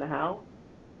paths in the how.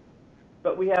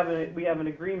 But we have an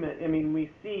agreement. I mean,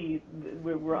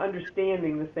 we're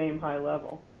understanding the same high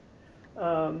level.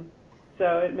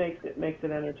 So it makes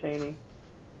it entertaining.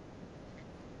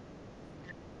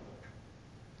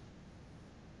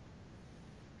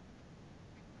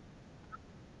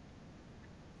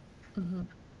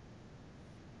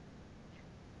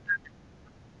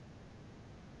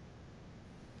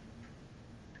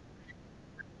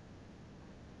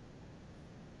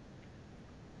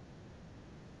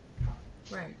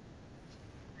 Right.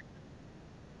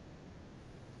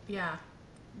 Yeah.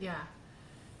 Yeah.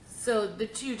 So the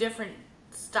two different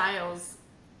styles,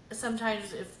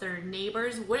 sometimes if they're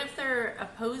neighbors, what if they're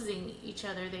opposing each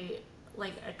other? They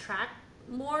like attract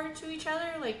more to each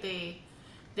other? Like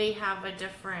they have a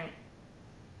different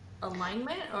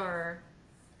alignment, or?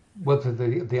 Well,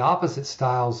 the opposite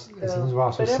styles, as Liz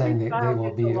Ross was saying, they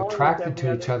will be attracted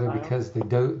to each other because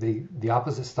the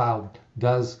opposite style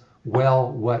does well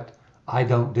what I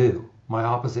don't do. My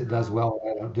opposite does well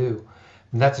what I don't do,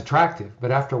 and that's attractive.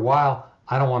 But after a while,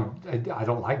 I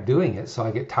don't like doing it, so I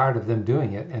get tired of them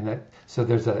doing it, and so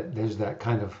there's that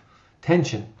kind of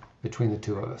tension between the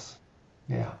two of us.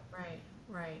 Yeah.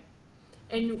 Right.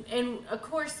 And of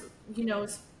course, you know.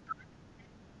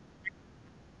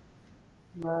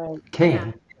 Right.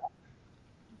 Can.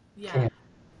 Yeah. Can.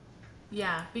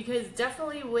 Yeah, because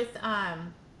definitely with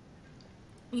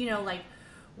you know, like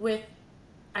with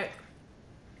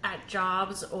at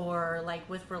jobs or like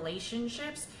with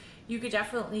relationships, you could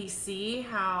definitely see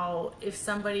how if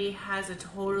somebody has a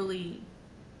totally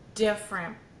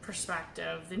different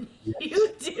perspective than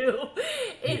you do,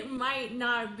 it might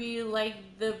not be like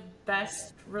the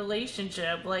best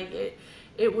relationship. Like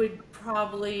it would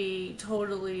probably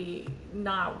totally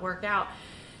not work out.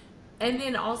 And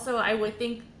then also I would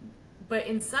think, but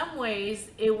in some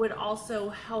ways it would also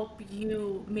help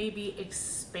you maybe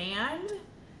expand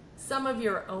some of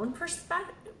your own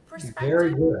perspective.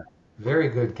 Very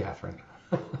good, Catherine.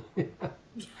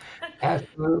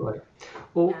 Absolutely.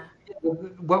 Well,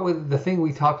 the thing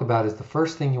we talked about is the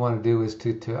first thing you want to do is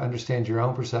to understand your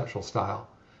own perceptual style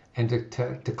and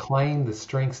to claim the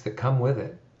strengths that come with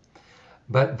it.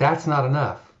 But that's not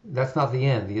enough. That's not the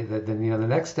end. The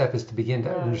next step is to begin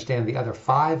to understand the other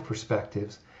 5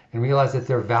 perspectives and realize that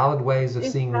they're valid ways of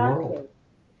seeing the world.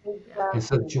 Exactly. And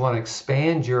so that you want to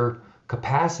expand your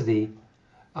capacity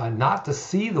not to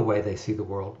see the way they see the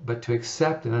world, but to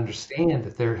accept and understand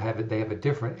that they have a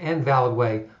different and valid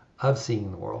way of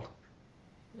seeing the world.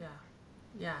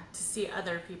 Yeah, to see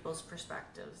other people's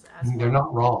perspectives as well. They're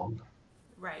not wrong.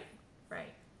 Right.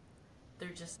 They're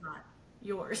just not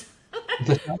yours.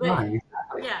 Just not wrong.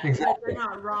 Exactly. Yeah, exactly. They're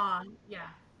not wrong. Yeah,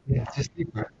 it's just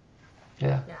different.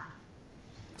 Yeah,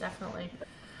 definitely.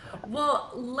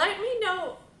 Well, let me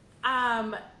know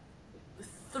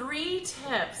 3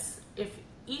 tips. If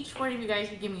each one of you guys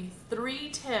could give me 3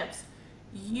 tips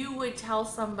you would tell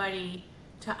somebody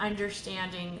to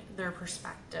understanding their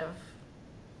perspective,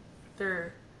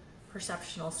 their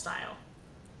perceptional style?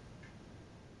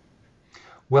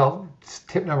 Well,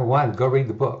 tip number one, go read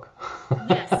the book.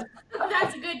 Yes,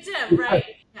 that's a good tip, right?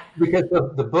 Yeah. Because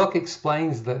the book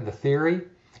explains the theory.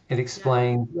 It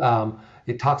explains,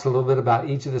 it talks a little bit about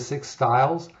each of the 6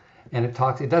 styles, and it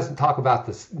doesn't talk about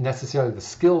necessarily the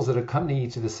skills that accompany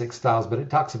each of the 6 styles, but it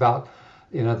talks about,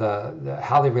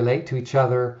 how they relate to each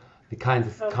other, the kinds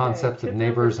of concepts of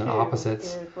neighbors and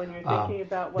opposites. When you're thinking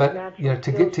about but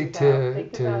to get to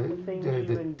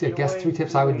guess 3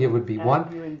 tips I would give would be,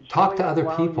 1, talk to other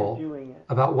people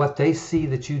about what they see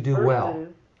that you do well,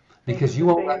 because you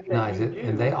won't recognize it,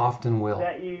 and they often will.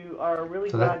 That you are really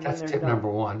so that's tip number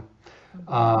 1.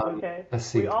 Okay. Let's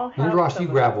see. Ross, you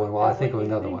grab one while I think of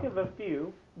another one. Think of a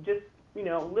few. Just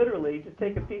literally, just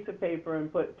take a piece of paper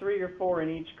and put 3 or 4 in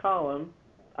each column.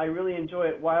 I really enjoy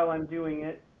it while I'm doing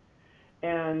it,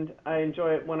 and I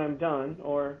enjoy it when I'm done,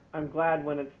 or I'm glad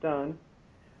when it's done.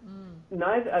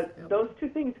 Those 2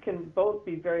 things can both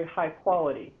be very high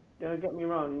quality. Don't get me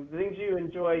wrong. The things you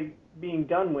enjoy being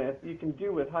done with, you can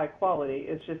do with high quality.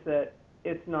 It's just that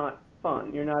it's not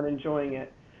fun. You're not enjoying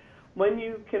it. When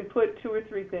you can put 2 or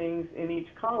 3 things in each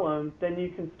column, then you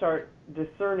can start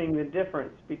discerning the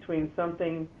difference between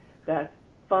something that's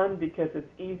fun because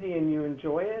it's easy and you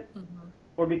enjoy it,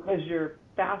 or because you're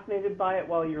fascinated by it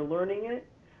while you're learning it,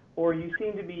 or you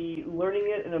seem to be learning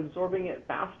it and absorbing it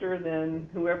faster than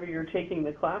whoever you're taking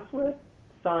the class with,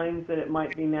 signs that it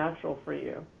might be natural for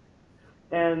you.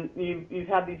 And you've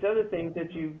had these other things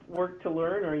that you've worked to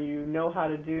learn, or you know how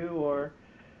to do, or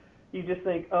you just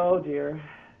think, oh dear,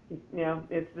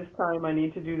 it's this time, I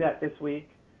need to do that this week.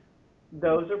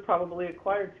 Those are probably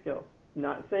acquired skills.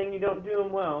 Not saying you don't do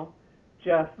them well,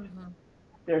 just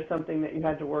there's something that you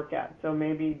had to work at. So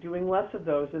maybe doing less of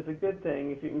those is a good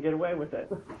thing if you can get away with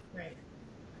it. Right.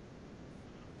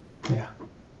 Yeah.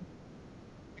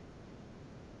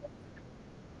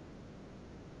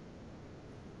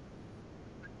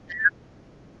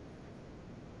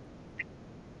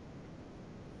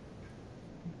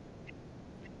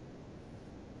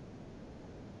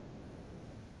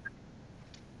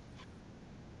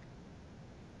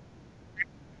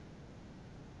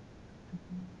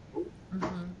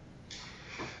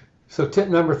 So tip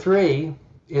number 3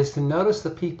 is to notice the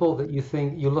people that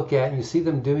you look at and you see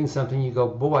them doing something, you go,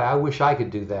 boy, I wish I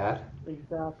could do that.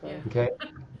 Exactly. Okay?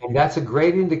 And that's a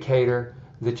great indicator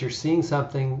that you're seeing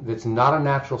something that's not a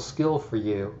natural skill for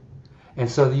you.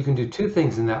 And so you can do 2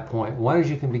 things in that point. One is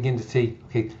you can begin to see,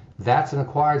 okay, that's an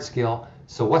acquired skill.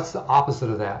 So what's the opposite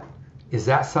of that? Is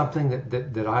that something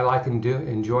that I like and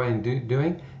enjoy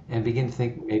doing? And begin to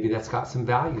think maybe that's got some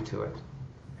value to it.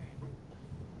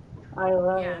 I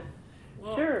love it.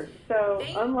 Well, sure. So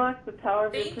Unlock the Power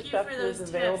of Your Perception is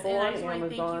available on Amazon.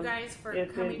 Amazon. Thank you guys for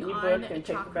it's coming an ebook on and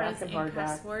Chakras and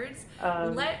Cuss Words.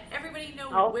 Let everybody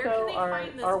know also where can they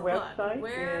find this our book?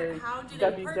 website is how do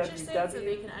they purchase it so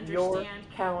they can understand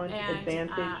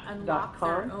and unlock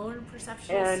their own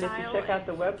perceptual and style? And if you check out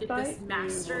the website, you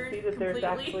will see that there's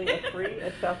actually a free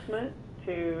assessment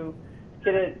to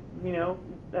get a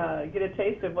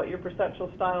taste of what your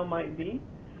perceptual style might be.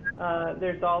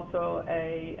 There's also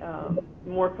a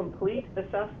more complete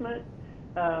assessment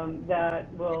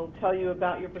that will tell you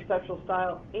about your perceptual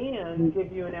style and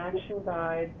give you an action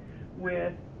guide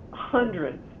with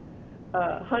hundreds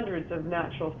of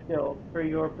natural skills for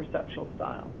your perceptual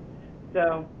style.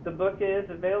 So the book is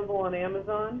available on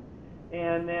Amazon,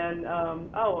 and then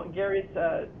Gary's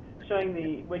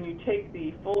showing when you take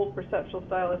the full perceptual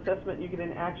style assessment, you get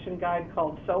an action guide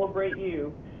called Celebrate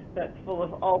You. That's full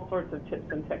of all sorts of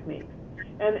tips and techniques.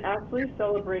 And actually,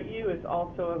 Celebrate You is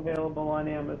also available on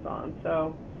Amazon,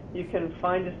 so you can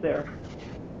find us there.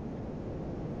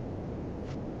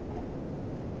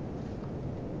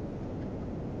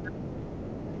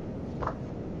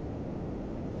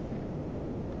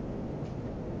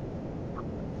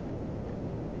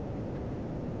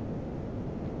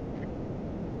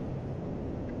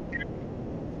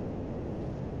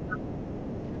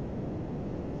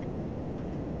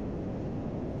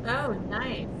 Oh,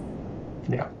 nice.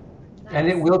 Yeah. Nice. And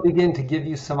it will begin to give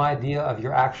you some idea of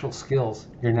your actual skills,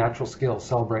 your natural skills.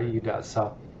 Celebrate You does.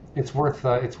 So it's worth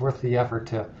the effort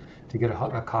to get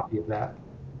a copy of that.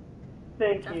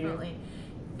 Thank Definitely.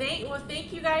 You.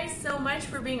 Thank you guys so much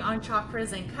for being on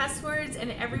Chakras and Cuss Words.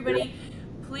 And everybody,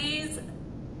 please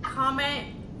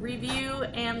comment, review,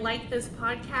 and like this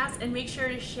podcast, and make sure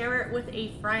to share it with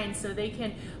a friend so they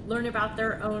can learn about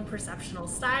their own perceptual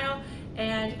style.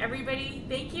 And everybody,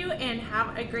 thank you and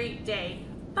have a great day.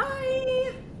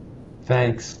 Bye.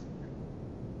 Thanks.